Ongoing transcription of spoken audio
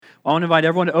I want to invite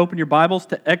everyone to open your Bibles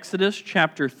to Exodus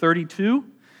chapter 32.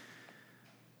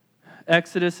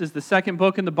 Exodus is the second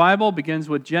book in the Bible, begins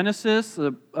with Genesis, the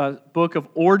book of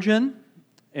origin,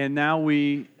 and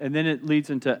then it leads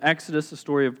into Exodus, the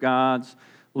story of God's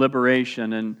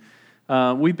liberation.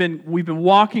 And we've been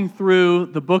walking through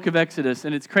the book of Exodus,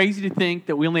 and it's crazy to think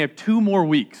that we only have 2 more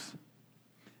weeks.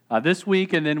 This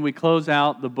week, and then we close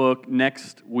out the book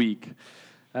next week.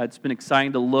 It's been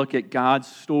exciting to look at God's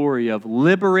story of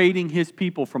liberating His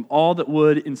people from all that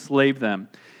would enslave them.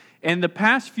 And the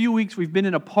past few weeks, we've been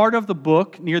in a part of the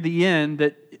book near the end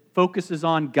that focuses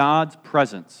on God's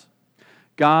presence.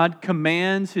 God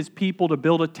commands His people to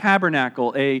build a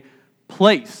tabernacle, a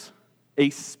place, a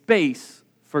space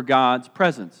for God's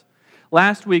presence.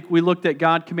 Last week, we looked at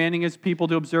God commanding His people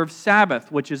to observe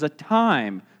Sabbath, which is a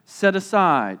time set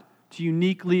aside to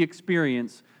uniquely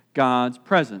experience God's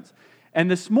presence. And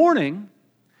this morning,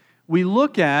 we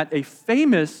look at a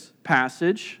famous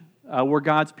passage where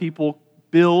God's people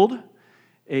build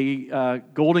a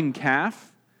golden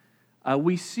calf.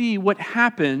 We see what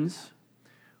happens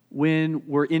when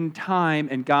we're in time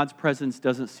and God's presence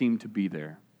doesn't seem to be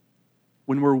there.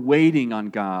 When we're waiting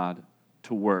on God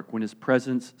to work, when His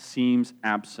presence seems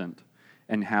absent,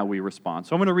 and how we respond.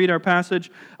 So I'm going to read our passage.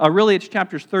 Really, it's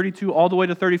chapters 32 all the way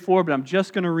to 34, but I'm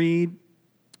just going to read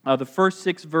the first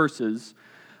 6 verses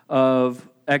of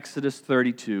Exodus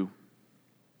 32.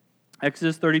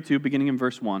 Exodus 32, beginning in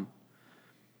verse 1.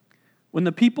 When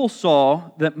the people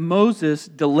saw that Moses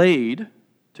delayed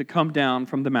to come down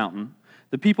from the mountain,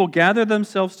 the people gathered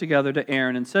themselves together to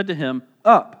Aaron and said to him,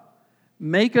 "Up,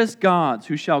 make us gods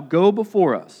who shall go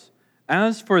before us.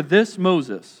 As for this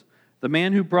Moses, the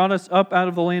man who brought us up out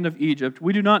of the land of Egypt,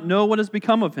 we do not know what has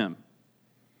become of him."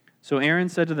 So Aaron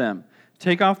said to them,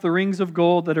 "Take off the rings of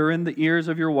gold that are in the ears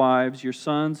of your wives, your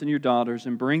sons, and your daughters,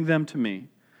 and bring them to me."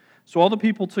 So all the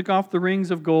people took off the rings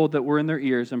of gold that were in their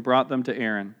ears and brought them to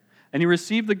Aaron. And he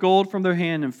received the gold from their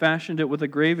hand and fashioned it with a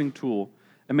graving tool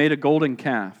and made a golden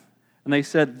calf. And they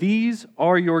said, "These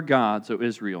are your gods, O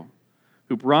Israel,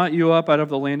 who brought you up out of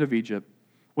the land of Egypt."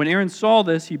 When Aaron saw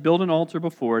this, he built an altar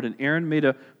before it, and Aaron made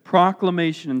a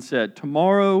proclamation and said,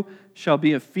 "Tomorrow shall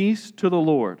be a feast to the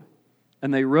Lord."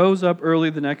 And they rose up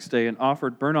early the next day and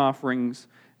offered burnt offerings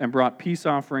and brought peace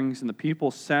offerings, and the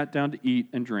people sat down to eat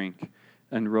and drink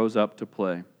and rose up to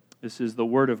play. This is the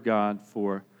word of God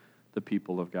for the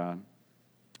people of God.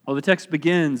 Well, the text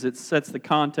begins, it sets the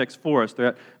context for us. They're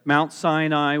at Mount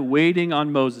Sinai waiting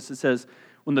on Moses. It says,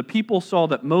 when the people saw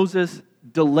that Moses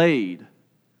delayed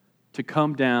to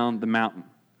come down the mountain.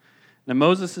 Now,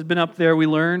 Moses has been up there, we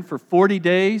learn, for 40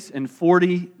 days and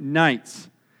 40 nights.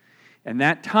 And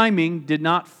that timing did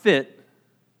not fit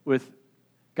with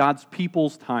God's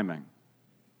people's timing.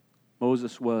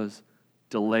 Moses was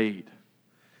delayed.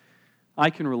 I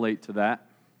can relate to that.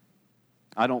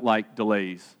 I don't like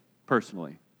delays,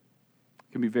 personally. I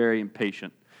can be very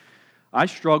impatient. I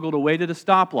struggle to wait at a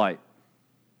stoplight.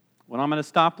 When I'm at a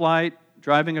stoplight,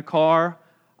 driving a car,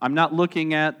 I'm not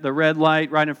looking at the red light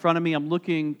right in front of me. I'm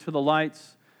looking to the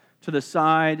lights to the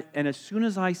side. And as soon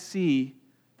as I see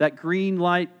that green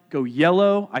light go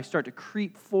yellow, I start to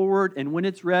creep forward. And when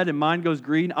it's red and mine goes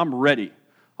green, I'm ready.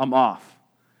 I'm off.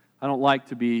 I don't like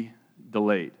to be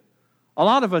delayed. A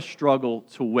lot of us struggle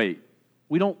to wait.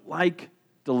 We don't like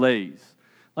delays.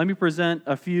 Let me present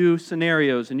a few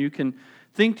scenarios, and you can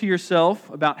think to yourself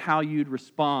about how you'd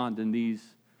respond in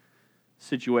these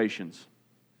situations.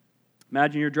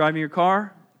 Imagine you're driving your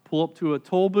car, pull up to a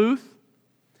toll booth,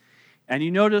 and you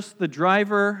notice the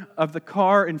driver of the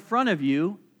car in front of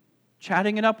you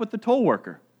chatting it up with the toll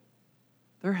worker.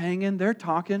 They're hanging, they're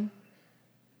talking,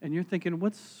 and you're thinking,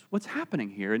 what's happening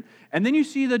here? And then you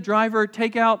see the driver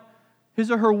take out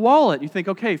his or her wallet. You think,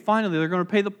 okay, finally they're going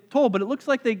to pay the toll, but it looks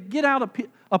like they get out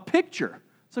a picture,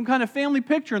 some kind of family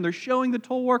picture, and they're showing the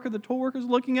toll worker. The toll worker's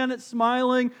looking at it,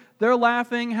 smiling, they're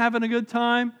laughing, having a good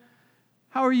time.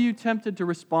 How are you tempted to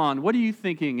respond? What are you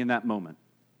thinking in that moment?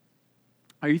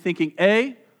 Are you thinking,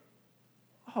 A,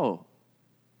 oh,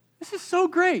 this is so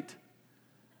great.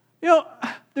 You know,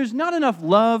 there's not enough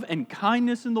love and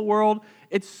kindness in the world.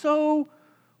 It's so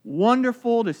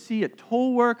wonderful to see a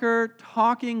toll worker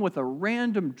talking with a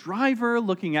random driver,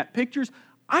 looking at pictures.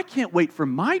 I can't wait for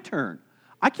my turn.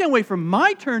 I can't wait for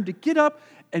my turn to get up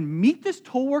and meet this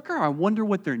toll worker. I wonder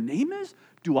what their name is.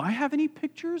 Do I have any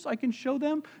pictures I can show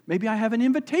them? Maybe I have an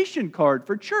invitation card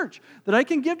for church that I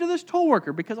can give to this toll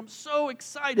worker because I'm so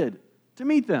excited to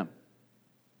meet them.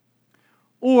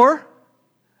 Or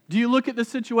do you look at the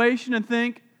situation and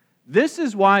think, this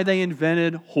is why they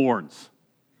invented horns?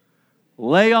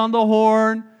 Lay on the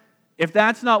horn, If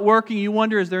that's not working, you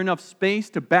wonder, is there enough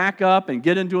space to back up and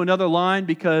get into another line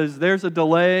because there's a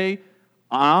delay?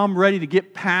 I'm ready to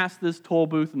get past this toll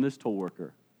booth and this toll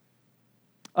worker.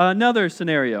 Another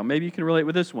scenario, maybe you can relate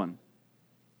with this one.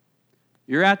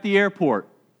 You're at the airport,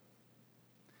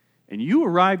 and you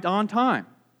arrived on time.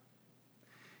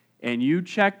 And you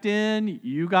checked in,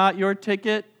 you got your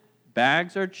ticket,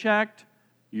 bags are checked,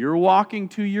 you're walking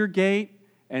to your gate,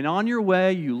 and on your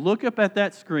way, you look up at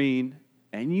that screen,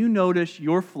 and you notice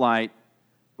your flight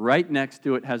right next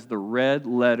to it has the red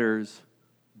letters,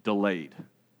 delayed.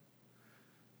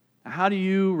 How do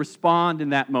you respond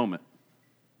in that moment?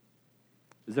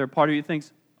 Is there a part of you that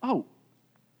thinks, oh,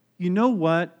 you know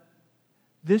what?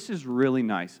 This is really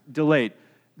nice. Delayed.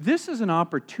 This is an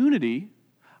opportunity.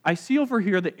 I see over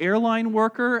here the airline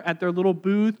worker at their little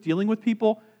booth dealing with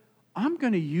people. I'm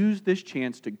going to use this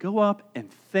chance to go up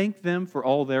and thank them for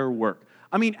all their work.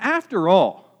 I mean, after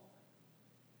all,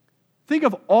 think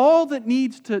of all that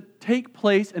needs to take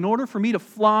place in order for me to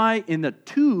fly in the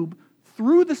tube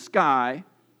through the sky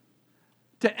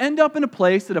to end up in a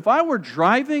place that if I were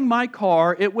driving my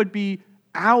car, it would be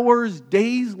hours,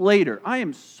 days later. I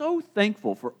am so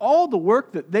thankful for all the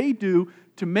work that they do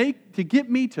to get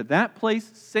me to that place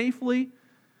safely.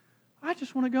 I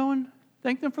just want to go and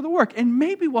thank them for the work. And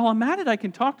maybe while I'm at it, I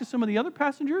can talk to some of the other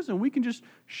passengers and we can just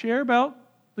share about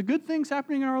the good things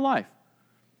happening in our life.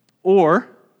 Or,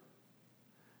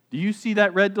 do you see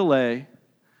that red delay,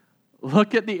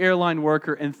 look at the airline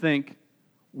worker and think,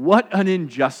 what an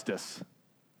injustice.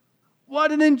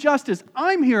 What an injustice.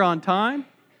 I'm here on time.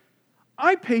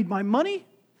 I paid my money.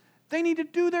 They need to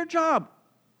do their job.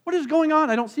 What is going on?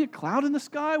 I don't see a cloud in the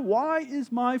sky. Why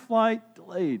is my flight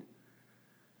delayed?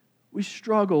 We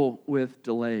struggle with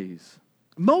delays.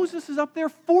 Moses is up there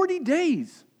 40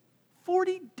 days.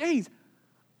 40 days.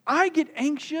 I get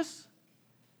anxious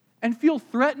and feel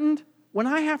threatened when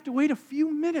I have to wait a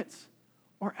few minutes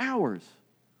or hours.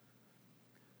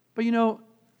 But you know,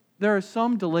 there are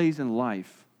some delays in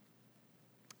life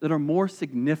that are more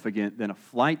significant than a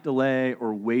flight delay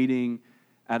or waiting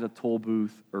at a toll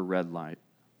booth or red light.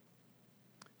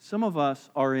 Some of us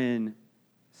are in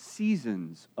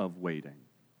seasons of waiting.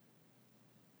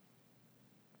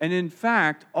 And in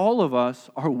fact, all of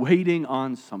us are waiting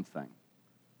on something.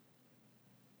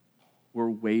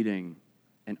 We're waiting,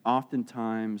 and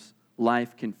oftentimes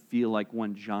life can feel like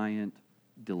one giant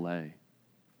delay.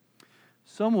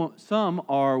 Some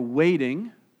are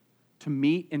waiting to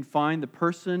meet and find the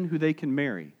person who they can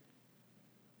marry.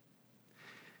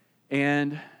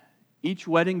 And each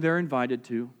wedding they're invited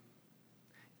to,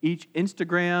 each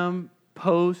Instagram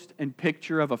post and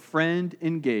picture of a friend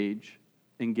engaged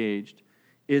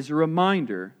is a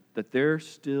reminder that they're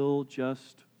still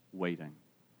just waiting.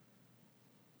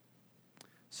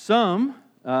 Some,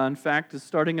 in fact, is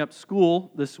starting up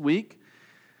school this week.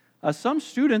 Some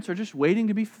students are just waiting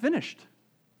to be finished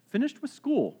with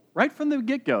school, right from the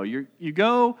get-go. You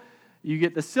go, you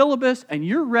get the syllabus, and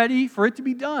you're ready for it to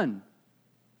be done.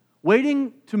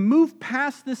 Waiting to move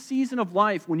past this season of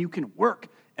life when you can work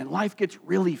and life gets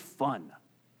really fun.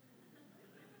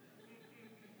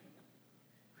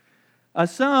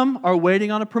 Some are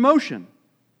waiting on a promotion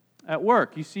at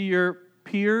work. You see your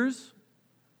peers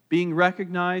being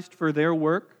recognized for their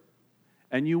work,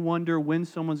 and you wonder when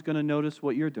someone's going to notice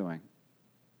what you're doing.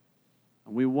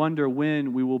 And we wonder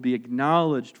when we will be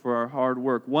acknowledged for our hard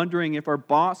work, wondering if our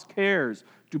boss cares.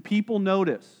 Do people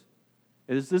notice?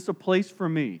 Is this a place for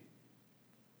me?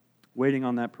 Waiting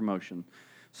on that promotion.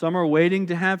 Some are waiting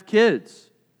to have kids.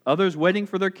 Others waiting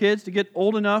for their kids to get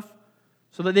old enough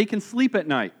so that they can sleep at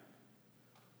night.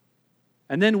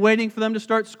 And then waiting for them to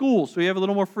start school so you have a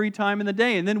little more free time in the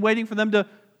day. And then waiting for them to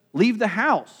leave the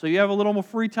house so you have a little more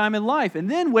free time in life. And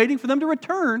then waiting for them to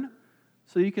return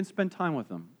so you can spend time with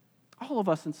them. All of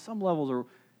us, in some levels, are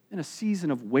in a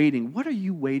season of waiting. What are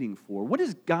you waiting for? What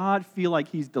does God feel like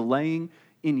He's delaying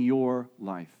in your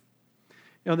life?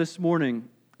 You know, this morning,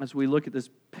 as we look at this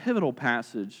pivotal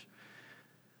passage,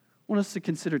 I want us to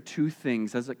consider two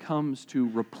things as it comes to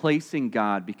replacing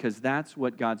God, because that's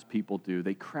what God's people do.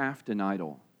 They craft an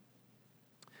idol.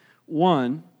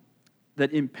 One,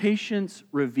 that impatience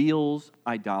reveals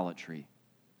idolatry.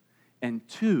 And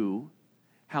two,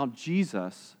 how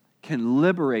Jesus can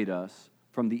liberate us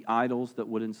from the idols that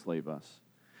would enslave us.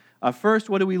 First,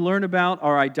 what do we learn about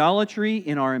our idolatry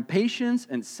in our impatience?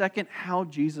 And second, how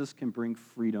Jesus can bring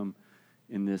freedom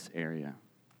in this area.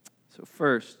 So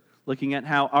first, looking at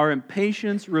how our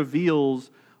impatience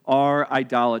reveals our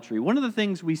idolatry. One of the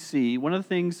things we see, one of the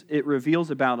things it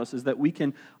reveals about us is that we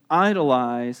can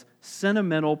idolize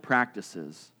sentimental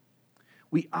practices.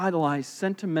 We idolize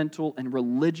sentimental and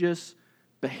religious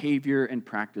behavior and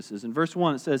practices. In verse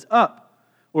 1, it says, up,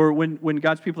 or when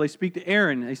God's people, they speak to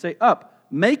Aaron, they say, up,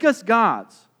 make us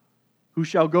gods who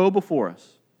shall go before us.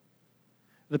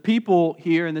 The people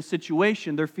here in this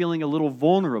situation, they're feeling a little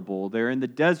vulnerable. They're in the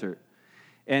desert.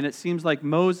 And it seems like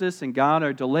Moses and God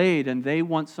are delayed, and they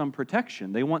want some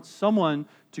protection. They want someone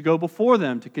to go before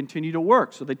them to continue to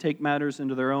work, so they take matters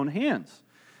into their own hands.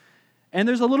 And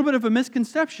there's a little bit of a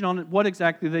misconception on what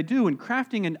exactly they do. In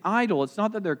crafting an idol, it's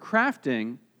not that they're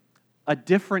crafting a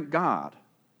different god.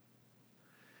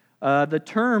 The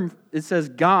term, it says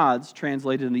gods,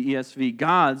 translated in the ESV,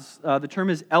 gods, the term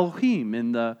is Elohim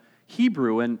in the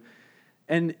Hebrew,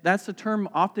 and that's a term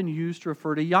often used to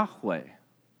refer to Yahweh.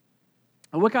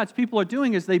 And what God's people are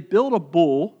doing is they build a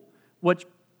bull, which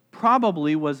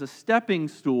probably was a stepping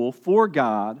stool for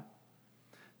God.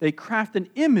 They craft an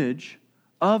image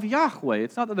of Yahweh.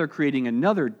 It's not that they're creating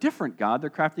another different God, they're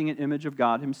crafting an image of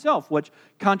God himself, which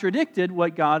contradicted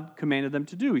what God commanded them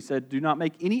to do. He said, do not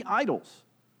make any idols.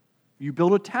 You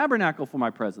build a tabernacle for my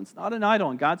presence, not an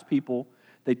idol. And God's people,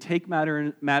 they take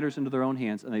matters into their own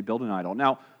hands and they build an idol.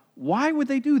 Now, why would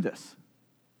they do this?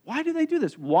 Why do they do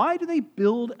this? Why do they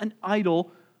build an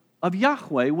idol of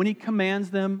Yahweh when he commands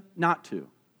them not to?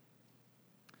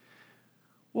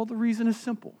 Well, the reason is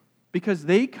simple. Because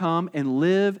they come and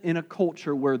live in a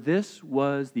culture where this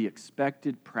was the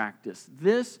expected practice.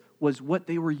 This was what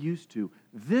they were used to.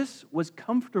 This was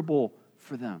comfortable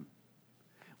for them.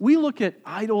 We look at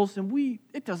idols and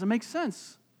it doesn't make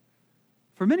sense.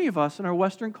 For many of us in our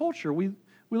Western culture, we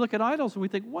look at idols and we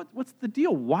think, what's the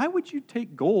deal? Why would you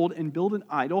take gold and build an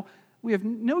idol? We have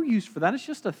no use for that. It's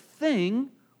just a thing.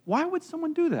 Why would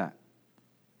someone do that?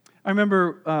 I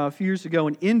remember a few years ago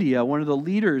in India, one of the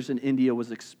leaders in India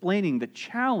was explaining the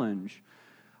challenge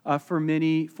for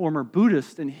many former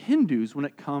Buddhists and Hindus when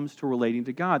it comes to relating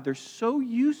to God. They're so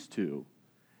used to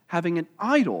having an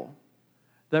idol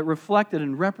that reflected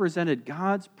and represented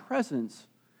God's presence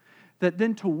that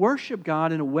then to worship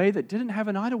God in a way that didn't have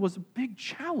an idol was a big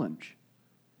challenge.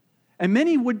 And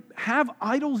many would have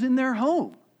idols in their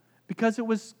home because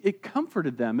it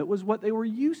comforted them. It was what they were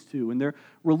used to in their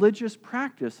religious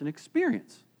practice and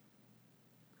experience.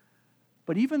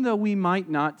 But even though we might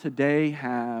not today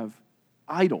have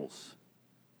idols,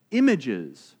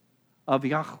 images of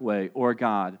Yahweh or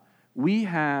God, we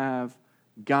have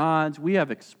gods, we have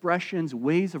expressions,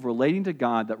 ways of relating to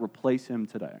God that replace him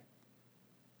today.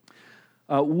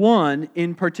 One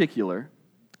in particular,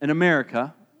 in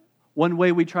America, one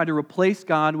way we try to replace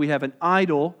God, we have an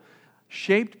idol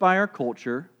shaped by our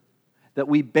culture that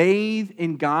we bathe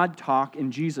in God talk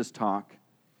and Jesus talk,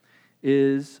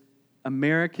 is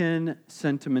American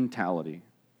sentimentality.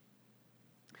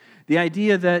 The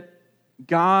idea that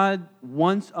God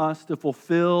wants us to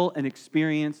fulfill and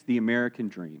experience the American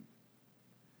dream.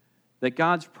 That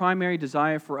God's primary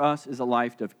desire for us is a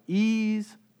life of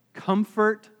ease,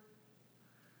 comfort,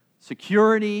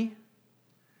 security,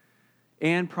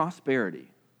 and prosperity.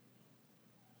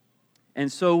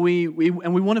 And so we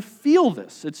want to feel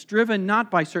this. It's driven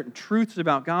not by certain truths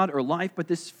about God or life, but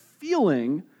this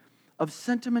feeling of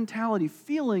sentimentality,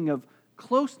 feeling of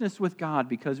closeness with God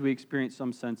because we experience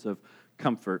some sense of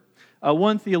comfort.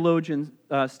 One theologian,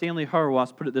 Stanley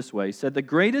Hauerwas, put it this way. He said, the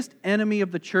greatest enemy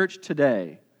of the church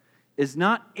today is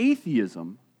not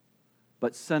atheism,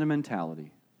 but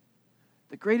sentimentality.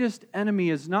 The greatest enemy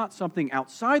is not something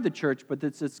outside the church, but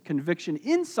it's its conviction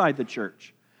inside the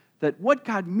church that what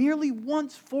God merely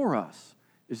wants for us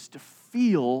is to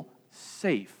feel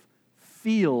safe,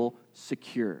 feel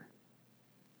secure.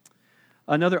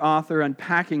 Another author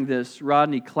unpacking this,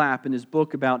 Rodney Clapp, in his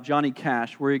book about Johnny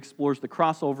Cash, where he explores the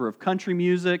crossover of country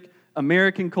music,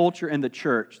 American culture, and the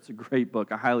church. It's a great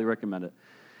book. I highly recommend it.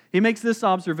 He makes this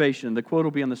observation. The quote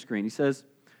will be on the screen. He says,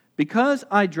 because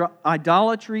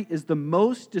idolatry is the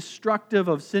most destructive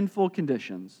of sinful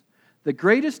conditions, the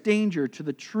greatest danger to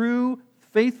the true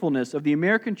faithfulness of the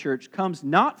American church comes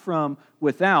not from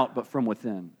without, but from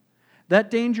within. That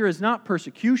danger is not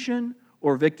persecution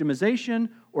or victimization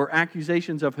or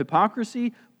accusations of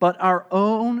hypocrisy, but our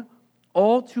own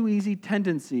all too easy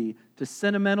tendency to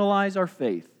sentimentalize our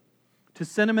faith. To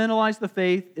sentimentalize the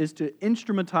faith is to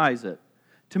instrumentalize it,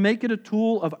 to make it a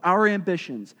tool of our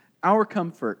ambitions, our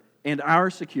comfort, and our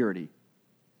security.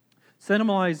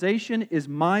 Sentimentalization is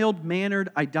mild-mannered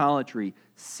idolatry,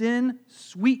 sin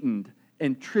sweetened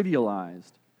and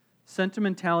trivialized.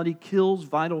 Sentimentality kills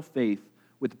vital faith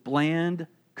with bland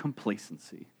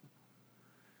complacency.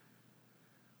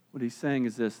 What he's saying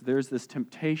is this: there's this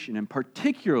temptation, and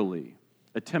particularly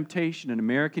a temptation in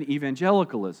American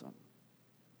evangelicalism,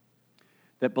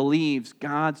 that believes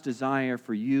God's desire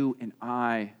for you and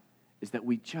I is that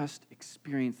we just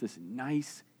experience this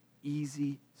nice,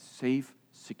 easy, safe,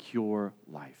 secure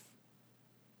life.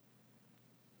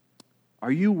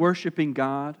 Are you worshiping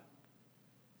God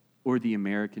or the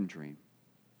American dream?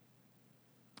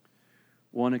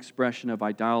 One expression of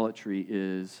idolatry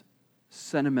is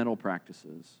sentimental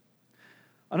practices.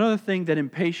 Another thing that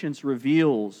impatience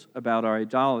reveals about our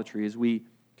idolatry is we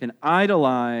can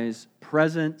idolize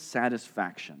present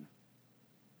satisfaction.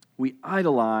 We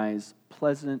idolize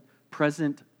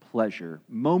present pleasure,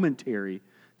 momentary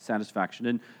satisfaction.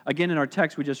 And again, in our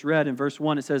text we just read in verse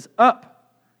 1, it says,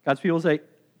 "Up." God's people say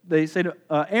to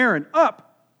Aaron,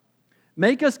 "Up,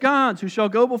 make us gods who shall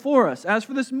go before us. As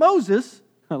for this Moses,"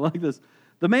 I like this,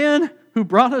 "the man who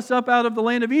brought us up out of the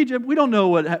land of Egypt, we don't know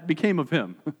what became of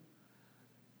him."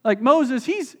 Like Moses,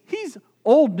 he's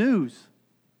old news.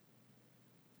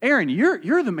 Aaron,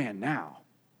 you're the man now.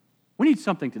 We need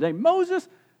something today. Moses,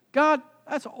 God,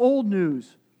 that's old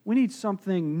news. We need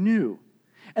something new.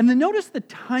 And then notice the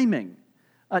timing.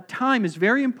 Time is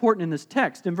very important in this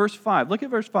text. In verse 5, look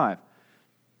at verse 5.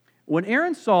 When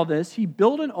Aaron saw this, he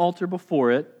built an altar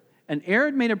before it, and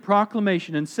Aaron made a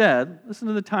proclamation and said, listen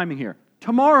to the timing here,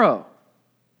 "Tomorrow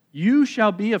you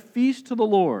shall be a feast to the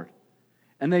Lord."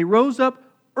 And they rose up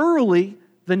early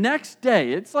the next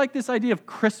day. It's like this idea of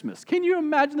Christmas. Can you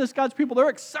imagine this, God's people? They're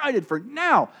excited for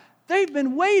now. They've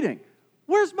been waiting.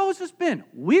 Where's Moses been?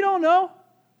 We don't know.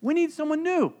 We need someone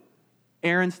new.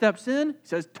 Aaron steps in,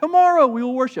 says, "Tomorrow we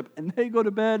will worship." And they go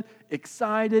to bed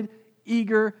excited,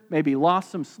 eager, maybe lost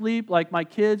some sleep like my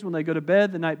kids when they go to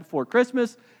bed the night before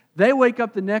Christmas. They wake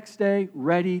up the next day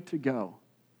ready to go.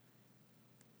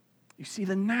 You see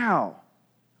the now.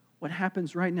 What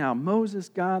happens right now? Moses,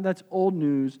 God, that's old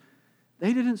news.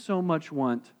 They didn't so much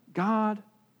want God.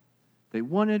 They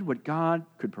wanted what God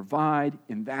could provide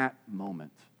in that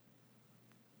moment.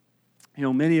 You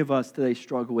know, many of us today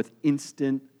struggle with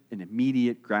instant and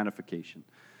immediate gratification.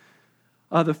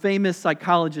 The famous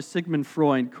psychologist Sigmund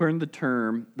Freud coined the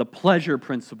term the pleasure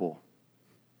principle.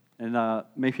 And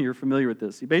maybe you're familiar with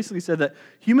this. He basically said that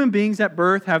human beings at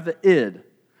birth have the id,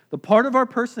 the part of our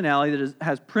personality that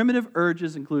has primitive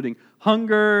urges including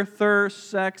hunger, thirst,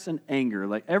 sex, and anger.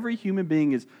 Like every human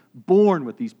being is born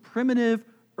with these primitive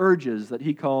urges that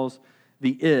he calls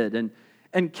the id.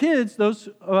 And kids, those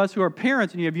of us who are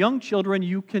parents and you have young children,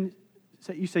 you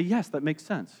say, yes, that makes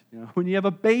sense. You know, when you have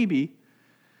a baby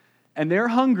and they're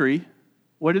hungry,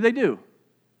 what do?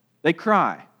 They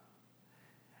cry.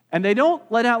 And they don't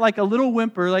let out like a little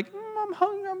whimper like, I'm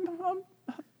hungry,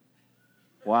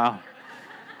 Wow.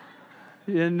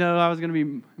 You didn't know I was going to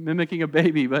be mimicking a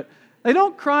baby, but they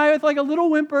don't cry with like a little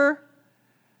whimper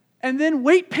and then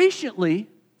wait patiently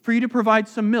for you to provide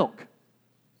some milk.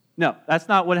 No, that's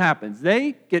not what happens.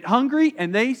 They get hungry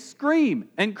and they scream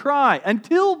and cry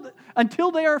until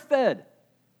they are fed.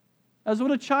 That's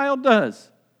what a child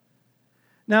does.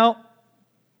 Now,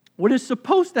 what is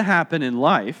supposed to happen in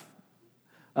life,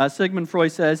 Sigmund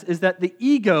Freud says, is that the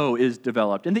ego is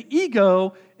developed. And the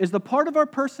ego is the part of our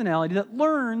personality that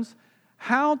learns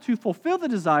how to fulfill the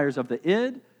desires of the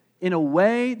id in a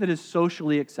way that is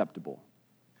socially acceptable.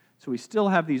 So we still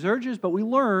have these urges, but we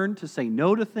learn to say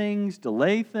no to things,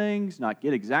 delay things, not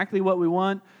get exactly what we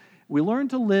want. We learn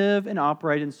to live and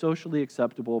operate in socially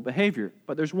acceptable behavior.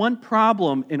 But there's one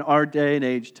problem in our day and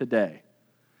age today.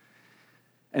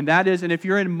 And that is, and if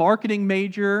you're in a marketing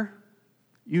major,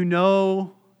 you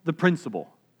know the principle.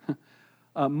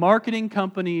 Marketing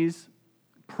companies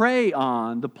prey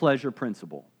on the pleasure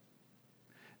principle.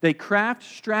 They craft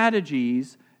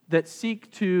strategies that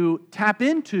seek to tap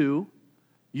into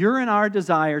your and our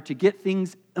desire to get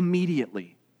things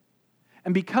immediately.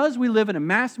 And because we live in a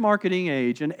mass marketing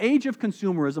age, an age of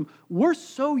consumerism, we're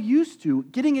so used to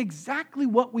getting exactly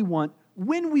what we want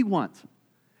when we want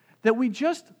that we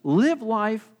just live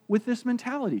life with this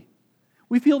mentality.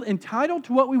 We feel entitled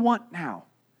to what we want now.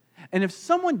 And if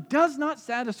someone does not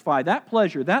satisfy that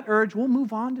pleasure, that urge, we'll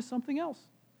move on to something else.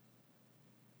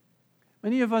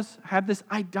 Many of us have this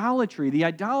idolatry, the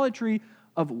idolatry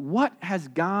of what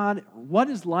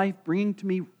is life bringing to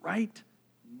me right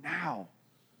now?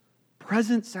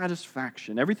 Present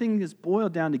satisfaction. Everything is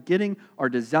boiled down to getting our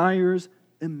desires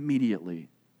immediately.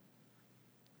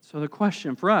 So the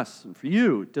question for us and for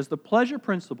you, does the pleasure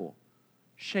principle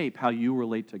shape how you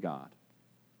relate to God?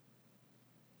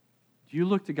 Do you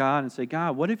look to God and say,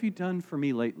 God, what have you done for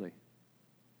me lately?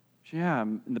 Yeah,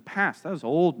 in the past, that was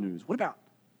old news. What about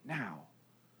now?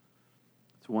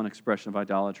 It's one expression of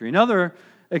idolatry. Another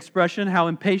expression, how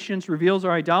impatience reveals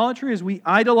our idolatry, is we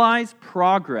idolize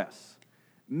progress.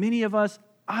 Many of us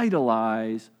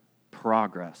idolize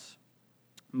progress.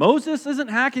 Moses isn't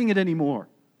hacking it anymore.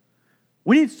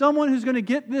 We need someone who's going to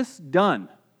get this done.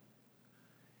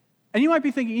 And you might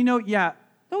be thinking, yeah,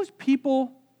 those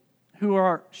people who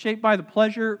are shaped by the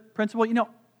pleasure principle,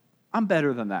 I'm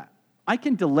better than that. I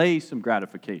can delay some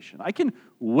gratification. I can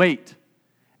wait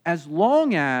as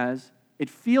long as it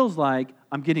feels like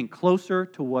I'm getting closer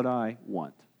to what I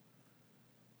want.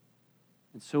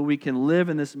 And so we can live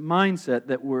in this mindset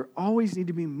that we always need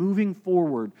to be moving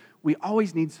forward. We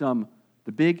always need the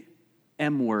big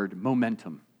M word,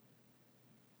 momentum.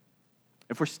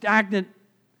 If we're stagnant,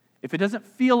 if it doesn't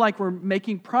feel like we're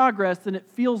making progress, then it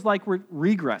feels like we're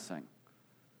regressing.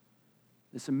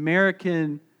 This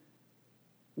American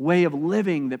way of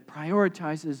living that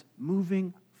prioritizes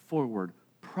moving forward,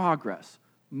 progress,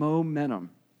 momentum.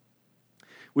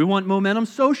 We want momentum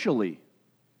socially.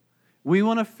 We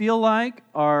want to feel like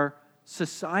our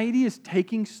society is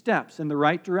taking steps in the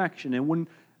right direction. And when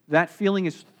that feeling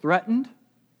is threatened,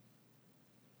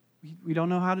 we don't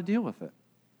know how to deal with it.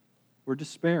 We're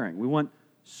despairing. We want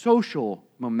social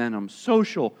momentum,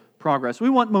 social progress. We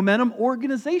want momentum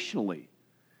organizationally.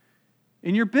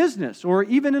 In your business or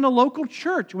even in a local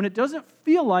church, when it doesn't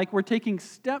feel like we're taking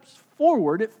steps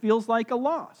forward, it feels like a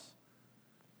loss.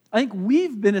 I think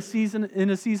we've been in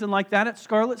a season like that at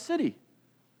Scarlet City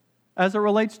as it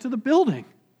relates to the building.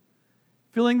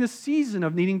 Feeling this season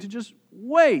of needing to just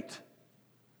wait.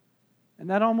 And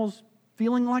that almost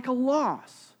feeling like a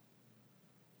loss.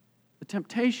 The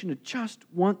temptation to just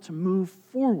want to move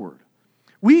forward.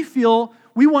 We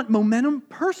want momentum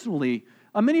personally.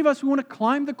 Many of us, we want to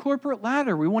climb the corporate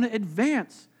ladder. We want to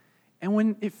advance. And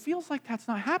when it feels like that's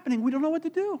not happening, we don't know what to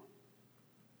do.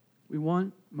 We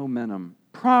want momentum.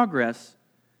 Progress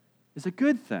is a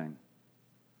good thing.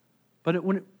 But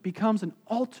when it becomes an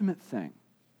ultimate thing,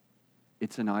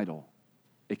 it's an idol.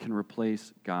 It can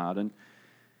replace God. And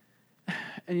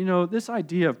this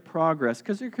idea of progress,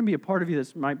 because there can be a part of you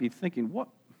that might be thinking,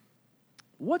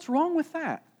 what's wrong with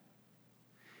that?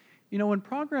 When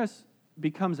progress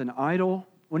becomes an idol,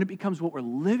 when it becomes what we're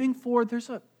living for, there's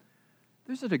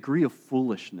a degree of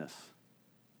foolishness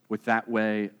with that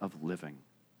way of living.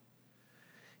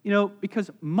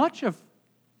 Because much of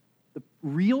the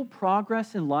real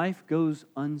progress in life goes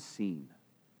unseen.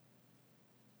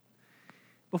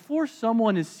 Before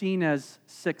someone is seen as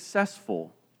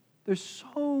successful, there's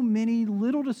so many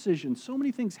little decisions, so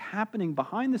many things happening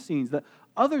behind the scenes that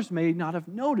others may not have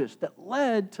noticed that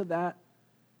led to that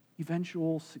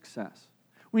eventual success.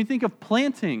 When you think of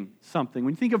planting something,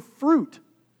 when you think of fruit,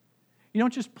 you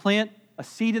don't just plant a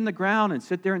seed in the ground and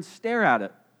sit there and stare at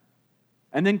it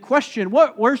and then question,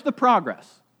 where's the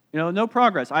progress? No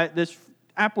progress. This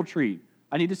apple tree,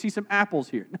 I need to see some apples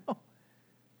here. No,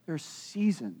 there are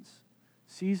seasons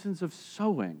of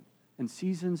sowing and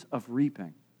seasons of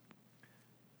reaping.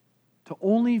 To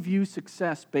only view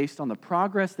success based on the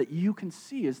progress that you can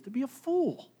see is to be a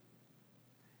fool.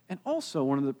 And also,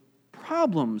 one of the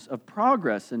problems of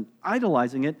progress and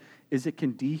idolizing it is it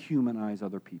can dehumanize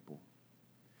other people.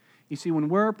 You see, when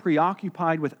we're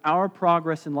preoccupied with our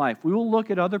progress in life, we will look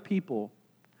at other people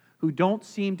who don't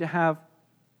seem to help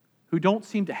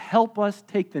us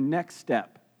take the next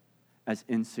step as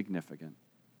insignificant.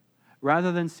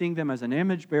 Rather than seeing them as an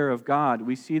image bearer of God,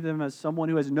 we see them as someone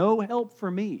who has no help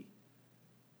for me.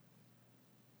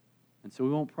 And so we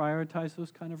won't prioritize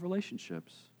those kind of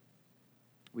relationships.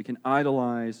 We can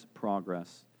idolize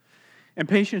progress. And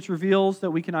patience reveals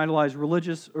that we can idolize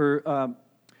religious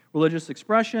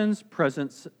expressions,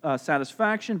 present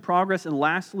satisfaction, progress, and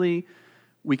lastly,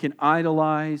 we can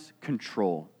idolize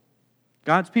control.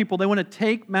 God's people, they want to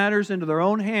take matters into their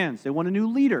own hands. They want a new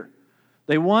leader.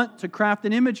 They want to craft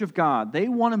an image of God. They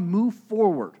want to move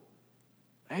forward.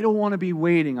 They don't want to be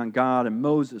waiting on God and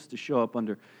Moses to show up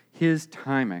under His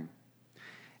timing.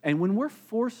 And when we're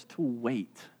forced to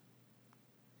wait,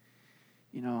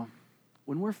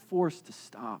 when we're forced to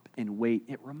stop and wait,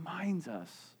 it reminds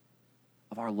us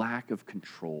of our lack of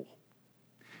control.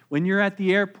 When you're at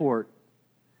the airport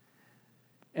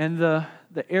and the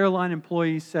airline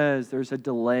employee says there's a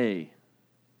delay,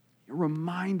 you're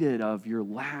reminded of your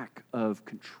lack of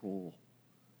control.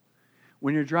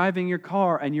 When you're driving your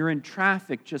car and you're in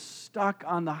traffic, just stuck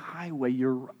on the highway,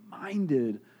 you're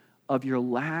reminded of your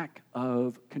lack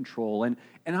of control. And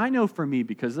I know for me,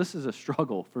 because this is a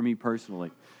struggle for me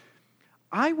personally,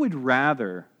 I would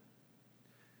rather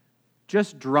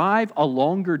just drive a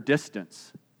longer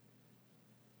distance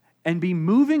and be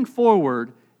moving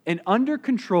forward and under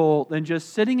control than just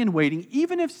sitting and waiting,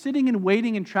 even if sitting and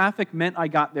waiting in traffic meant I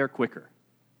got there quicker.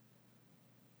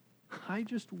 I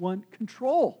just want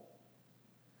control.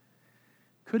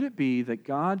 Could it be that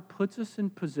God puts us in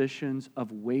positions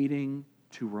of waiting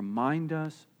to remind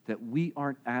us that we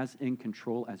aren't as in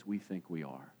control as we think we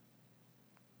are.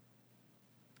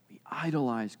 We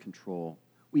idolize control.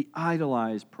 We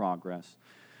idolize progress.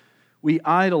 We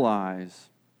idolize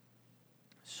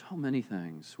so many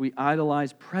things. We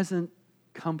idolize present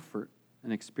comfort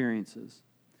and experiences.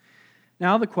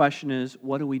 Now the question is,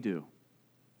 what do we do?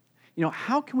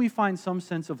 How can we find some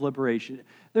sense of liberation?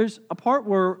 There's a part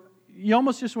where you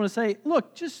almost just want to say,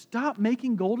 look, just stop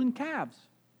making golden calves.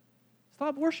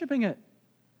 Stop worshiping it.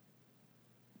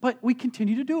 But we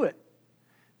continue to do it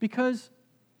because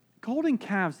golden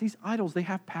calves, these idols, they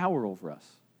have power over us.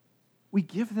 We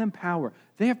give them power.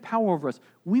 They have power over us.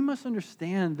 We must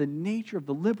understand the nature of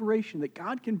the liberation that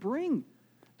God can bring,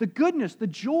 the goodness, the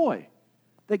joy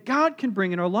that God can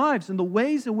bring in our lives and the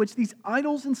ways in which these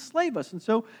idols enslave us. And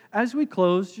so as we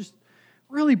close, just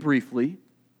really briefly,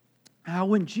 how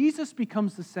when Jesus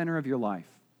becomes the center of your life,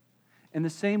 in the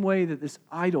same way that this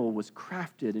idol was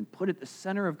crafted and put at the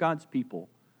center of God's people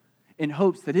in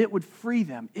hopes that it would free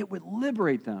them, it would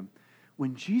liberate them,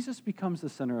 when Jesus becomes the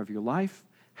center of your life,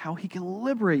 how he can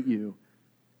liberate you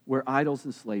where idols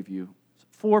enslave you.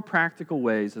 4 practical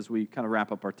ways as we kind of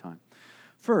wrap up our time.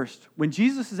 First, when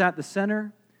Jesus is at the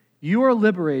center, you are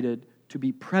liberated to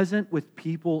be present with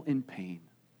people in pain.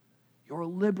 You're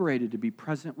liberated to be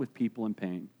present with people in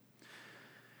pain.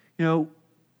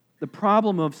 The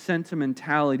problem of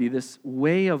sentimentality, this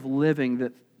way of living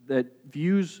that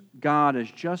views God as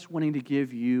just wanting to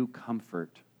give you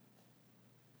comfort,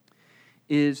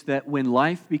 is that when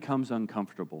life becomes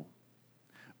uncomfortable,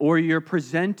 or you're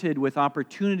presented with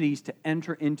opportunities to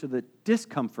enter into the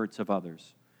discomforts of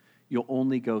others, you'll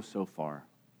only go so far.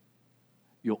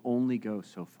 You'll only go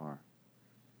so far.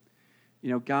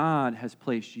 God has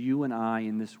placed you and I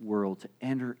in this world to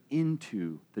enter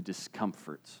into the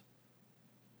discomforts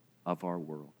of our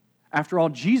world. After all,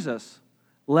 Jesus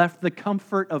left the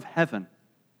comfort of heaven,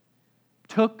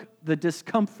 took the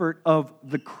discomfort of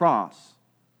the cross,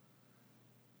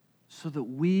 so that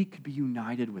we could be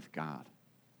united with God.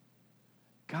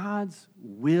 God's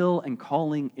will and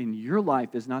calling in your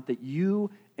life is not that you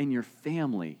and your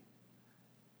family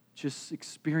just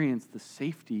experience the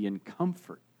safety and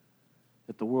comfort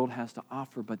that the world has to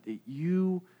offer, but that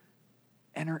you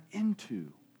enter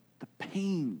into the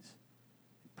pains,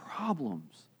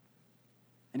 problems,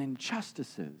 and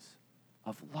injustices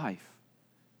of life,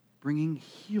 bringing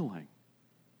healing.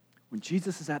 When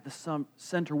Jesus is at the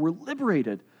center, we're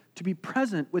liberated to be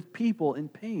present with people in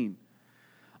pain.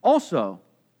 Also,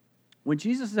 when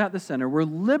Jesus is at the center, we're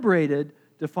liberated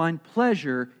to find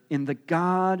pleasure in the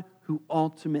God who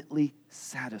ultimately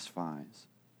satisfies.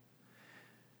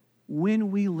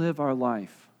 When we live our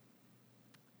life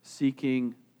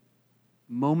seeking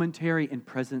momentary and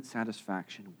present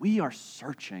satisfaction, we are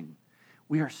searching.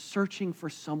 We are searching for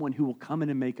someone who will come in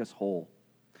and make us whole.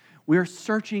 We are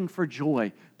searching for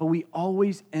joy, but we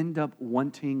always end up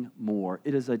wanting more.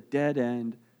 It is a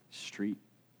dead-end street.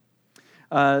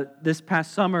 This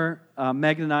past summer,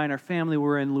 Megan and I and our family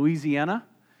were in Louisiana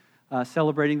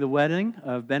celebrating the wedding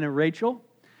of Ben and Rachel.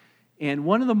 And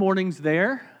one of the mornings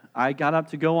there, I got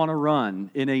up to go on a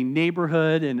run in a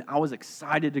neighborhood, and I was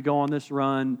excited to go on this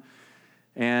run.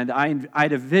 And I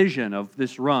had a vision of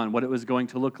this run, what it was going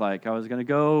to look like. I was going to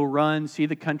go run, see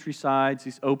the countrysides,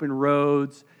 these open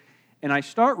roads. And I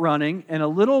start running, and a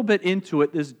little bit into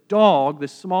it, this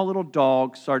small little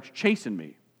dog, starts chasing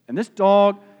me. And this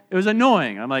dog, it was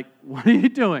annoying. I'm like, what are you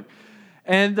doing?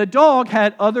 And the dog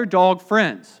had other dog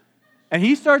friends. And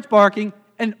he starts barking,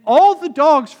 and all the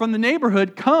dogs from the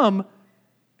neighborhood come,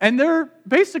 and they're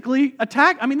basically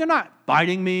they're not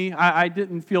biting me. I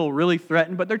didn't feel really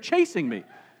threatened, but they're chasing me.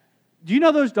 Do you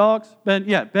know those dogs, Ben?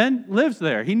 Yeah, Ben lives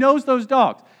there. He knows those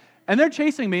dogs. And they're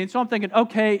chasing me, and so I'm thinking,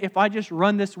 okay, if I just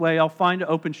run this way, I'll find an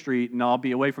open street, and I'll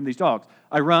be away from these dogs.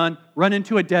 I run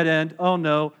into a dead end. Oh,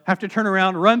 no. Have to turn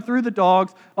around, run through the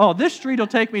dogs. Oh, this street will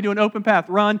take me to an open path.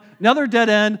 Run, another dead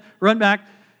end, run back.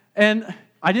 And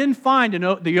I didn't find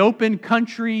the open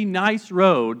country, nice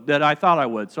road that I thought I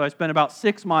would. So I spent about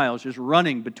 6 miles just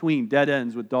running between dead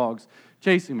ends with dogs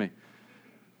chasing me.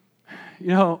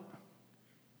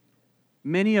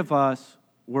 Many of us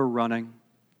were running,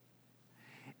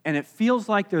 and it feels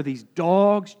like there are these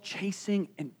dogs chasing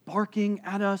and barking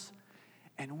at us,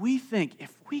 and we think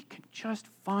if we can just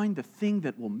find the thing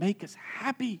that will make us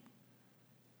happy,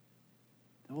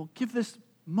 that will give this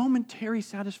momentary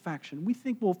satisfaction, we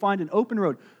think we'll find an open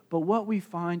road. But what we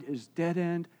find is dead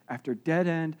end after dead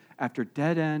end after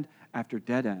dead end after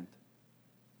dead end.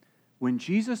 When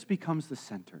Jesus becomes the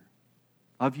center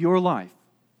of your life,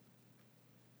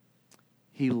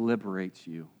 he liberates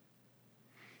you.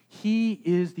 He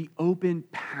is the open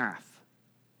path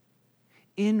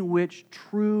in which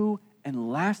true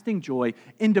and lasting joy,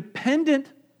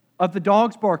 independent of the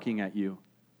dogs barking at you,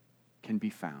 can be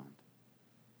found.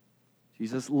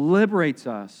 Jesus liberates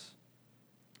us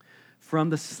from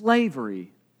the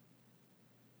slavery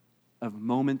of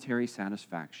momentary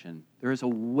satisfaction. There is a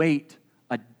weight,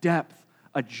 a depth,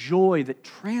 a joy that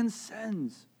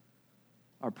transcends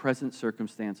our present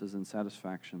circumstances and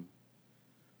satisfaction.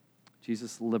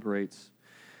 Jesus liberates.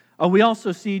 We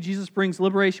also see Jesus brings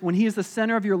liberation. When He is the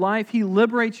center of your life, He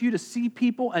liberates you to see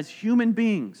people as human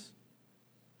beings.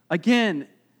 Again,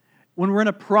 when we're in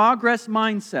a progress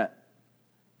mindset,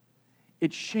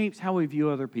 it shapes how we view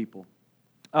other people.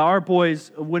 Our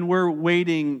boys, when we're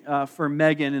waiting for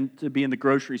Megan to be in the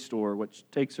grocery store, which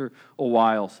takes her a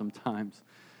while sometimes,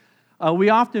 we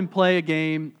often play a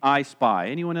game, I Spy.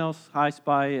 Anyone else, I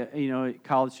Spy?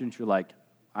 College students are like,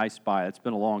 I Spy. It's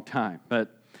been a long time.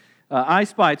 But I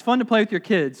Spy, it's fun to play with your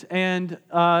kids. And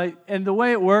the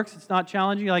way it works, it's not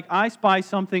challenging. Like, I spy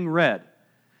something red.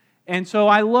 And so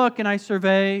I look and I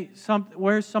survey,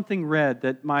 where's something red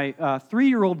that my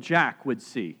 3-year-old Jack would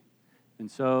see? And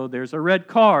so there's a red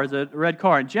car.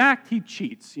 And Jack, he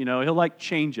cheats. He'll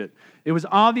change it. It was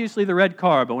obviously the red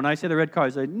car, but when I say the red car, I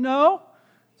say, no.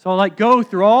 So I'll go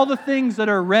through all the things that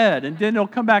are red, and then he'll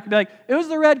come back and be like, it was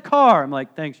the red car. I'm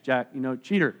like, thanks, Jack,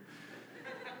 cheater.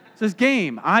 It's this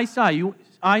game, I spy. You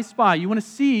want to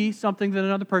see something that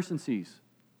another person sees.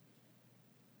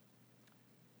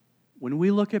 When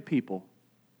we look at people,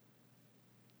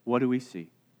 what do we see?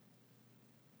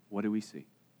 What do we see?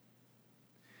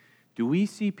 Do we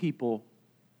see people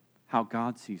how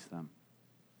God sees them?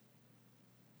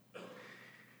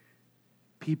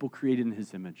 People created in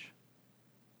His image.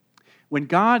 When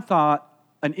God thought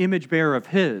an image bearer of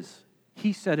His,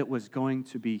 He said it was going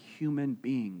to be human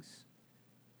beings.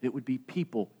 It would be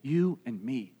people, you and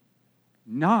me,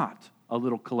 not a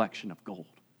little collection of gold.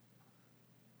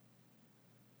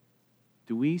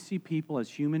 Do we see people as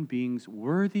human beings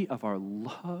worthy of our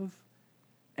love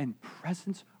and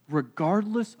presence,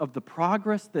 regardless of the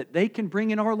progress that they can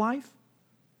bring in our life?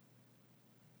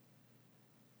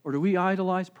 Or do we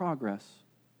idolize progress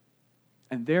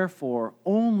and therefore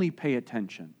only pay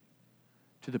attention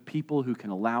to the people who can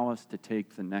allow us to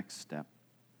take the next step?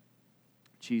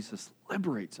 Jesus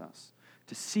liberates us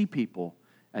to see people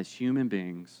as human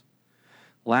beings.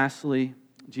 Lastly,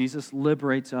 Jesus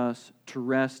liberates us to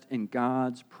rest in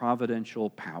God's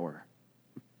providential power.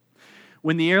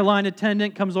 When the airline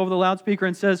attendant comes over the loudspeaker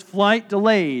and says, flight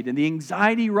delayed, and the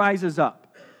anxiety rises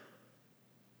up,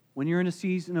 when you're in a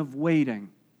season of waiting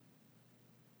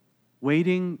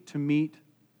to meet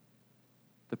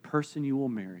the person you will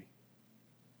marry,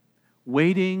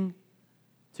 waiting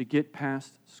to get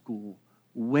past school,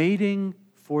 waiting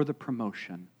for the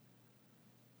promotion,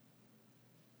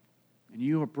 and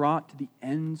you are brought to the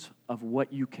ends of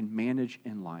what you can manage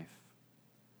in life,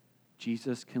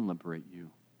 Jesus can liberate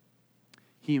you.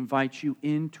 He invites you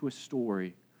into a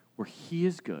story where He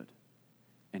is good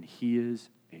and He is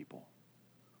able.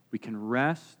 We can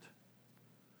rest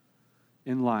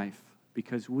in life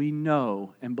because we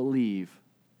know and believe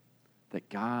that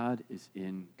God is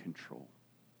in control.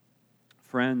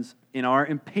 Friends, in our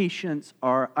impatience,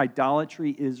 our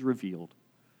idolatry is revealed.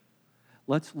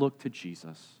 Let's look to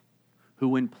Jesus, who,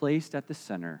 when placed at the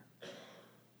center,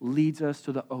 leads us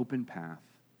to the open path,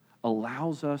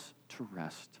 allows us to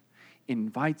rest,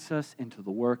 invites us into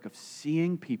the work of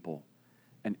seeing people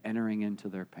and entering into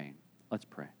their pain. Let's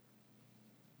pray.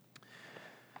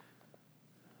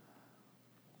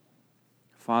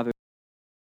 Father,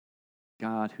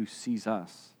 God who sees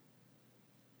us,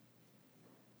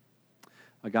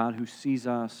 a God who sees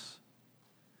us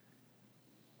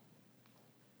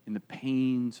in the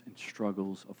pains and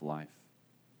struggles of life.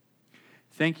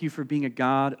 Thank you for being a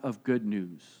God of good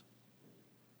news.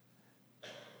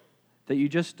 That you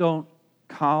just don't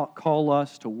call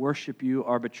us to worship you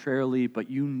arbitrarily, but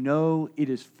you know it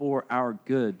is for our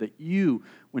good. That you,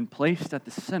 when placed at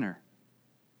the center,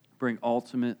 bring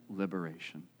ultimate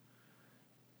liberation.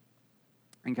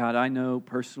 And God, I know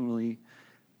personally,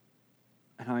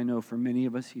 and I know for many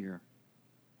of us here,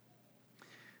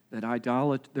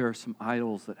 that there are some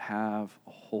idols that have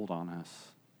a hold on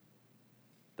us.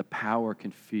 The power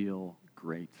can feel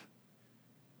great.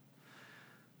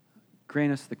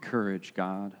 Grant us the courage,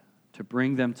 God, to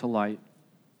bring them to light,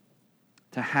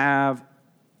 to have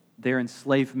their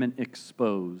enslavement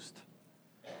exposed.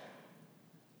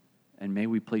 And may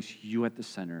we place you at the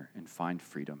center and find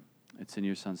freedom. It's in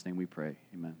your Son's name we pray.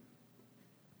 Amen.